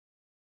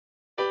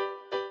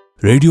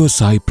Radio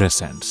Sai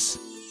presents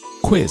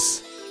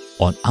Quiz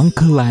on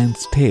Uncle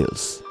Lion's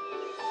Tales.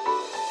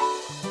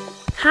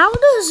 How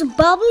does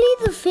Bubbly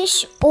the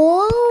fish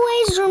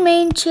always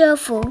remain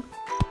cheerful?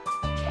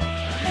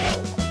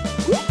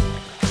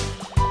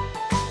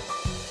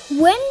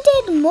 When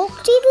did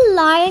Mukti the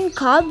lion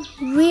cub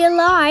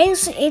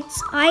realize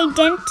its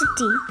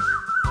identity?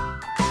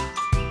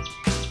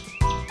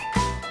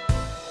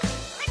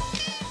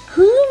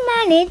 Who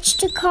managed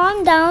to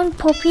calm down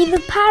Poppy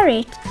the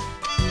parrot?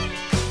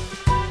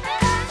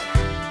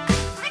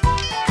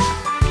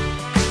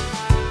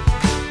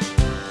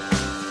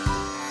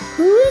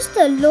 Who is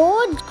the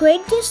Lord's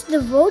greatest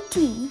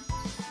devotee?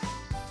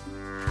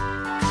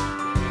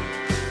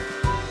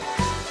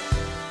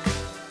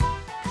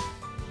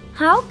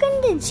 How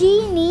can the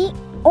genie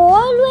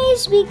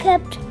always be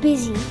kept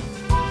busy?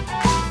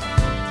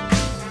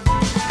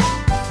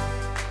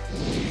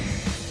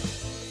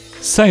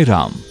 Sai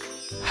Ram,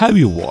 have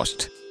you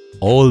watched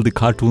all the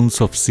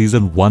cartoons of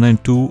season 1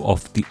 and 2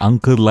 of the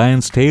Uncle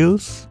Lion's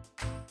Tales?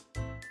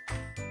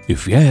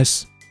 If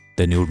yes,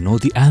 then you'd know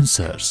the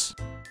answers.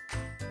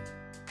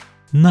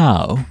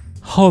 Now,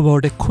 how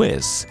about a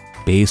quiz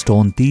based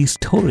on these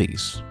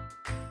stories?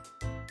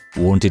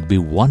 Won't it be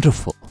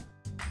wonderful?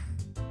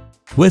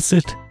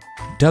 Visit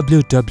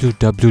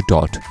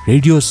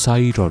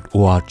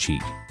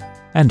www.radiosai.org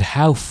and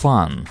have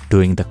fun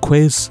doing the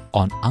quiz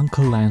on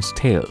Uncle Lion's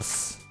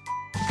Tales.